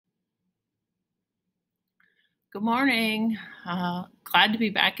Good morning. Glad to be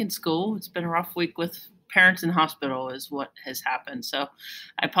back in school. It's been a rough week with parents in hospital is what has happened. So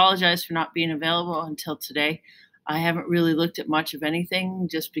I apologize for not being available until today. I haven't really looked at much of anything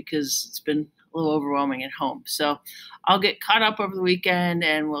just because it's been a little overwhelming at home. So I'll get caught up over the weekend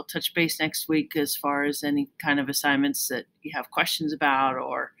and we'll touch base next week as far as any kind of assignments that you have questions about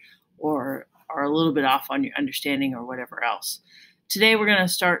or are a little bit off on your understanding or whatever else. Today we're going to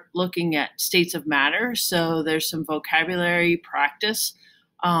start looking at states of matter. So there's some vocabulary practice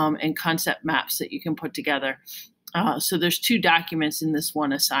and concept maps that you can put together. So there's two documents in this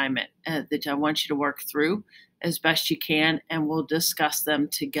one assignment that I want you to work through as best you can, and we'll discuss them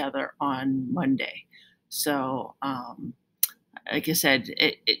together on Monday. So like I said,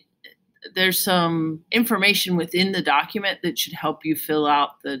 there's some information within the document that should help you fill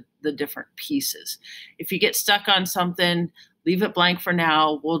out the different pieces. If you get stuck on something, leave it blank for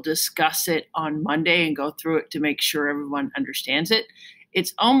now. We'll discuss it on Monday and go through it to make sure everyone understands it.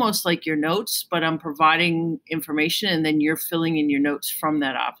 It's almost like your notes, but I'm providing information and then you're filling in your notes from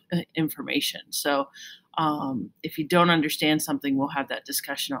that information. So if you don't understand something, we'll have that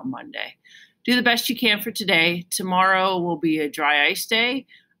discussion on Monday. Do the best you can for today. Tomorrow will be a dry ice day.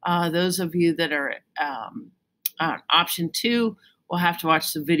 Those of you that are on option 2 will have to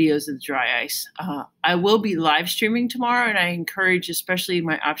watch the videos of the dry ice. I will be live streaming tomorrow, and I encourage, especially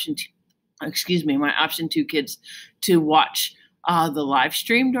my option 2 kids, to watch the live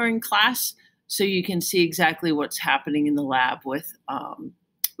stream during class so you can see exactly what's happening in the lab with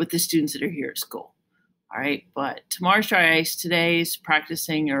the students that are here at school. All right, but tomorrow's dry ice. Today's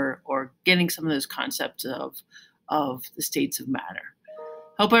practicing or getting some of those concepts of the states of matter.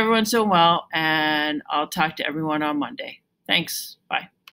 Hope everyone's doing well, and I'll talk to everyone on Monday. Thanks. Bye.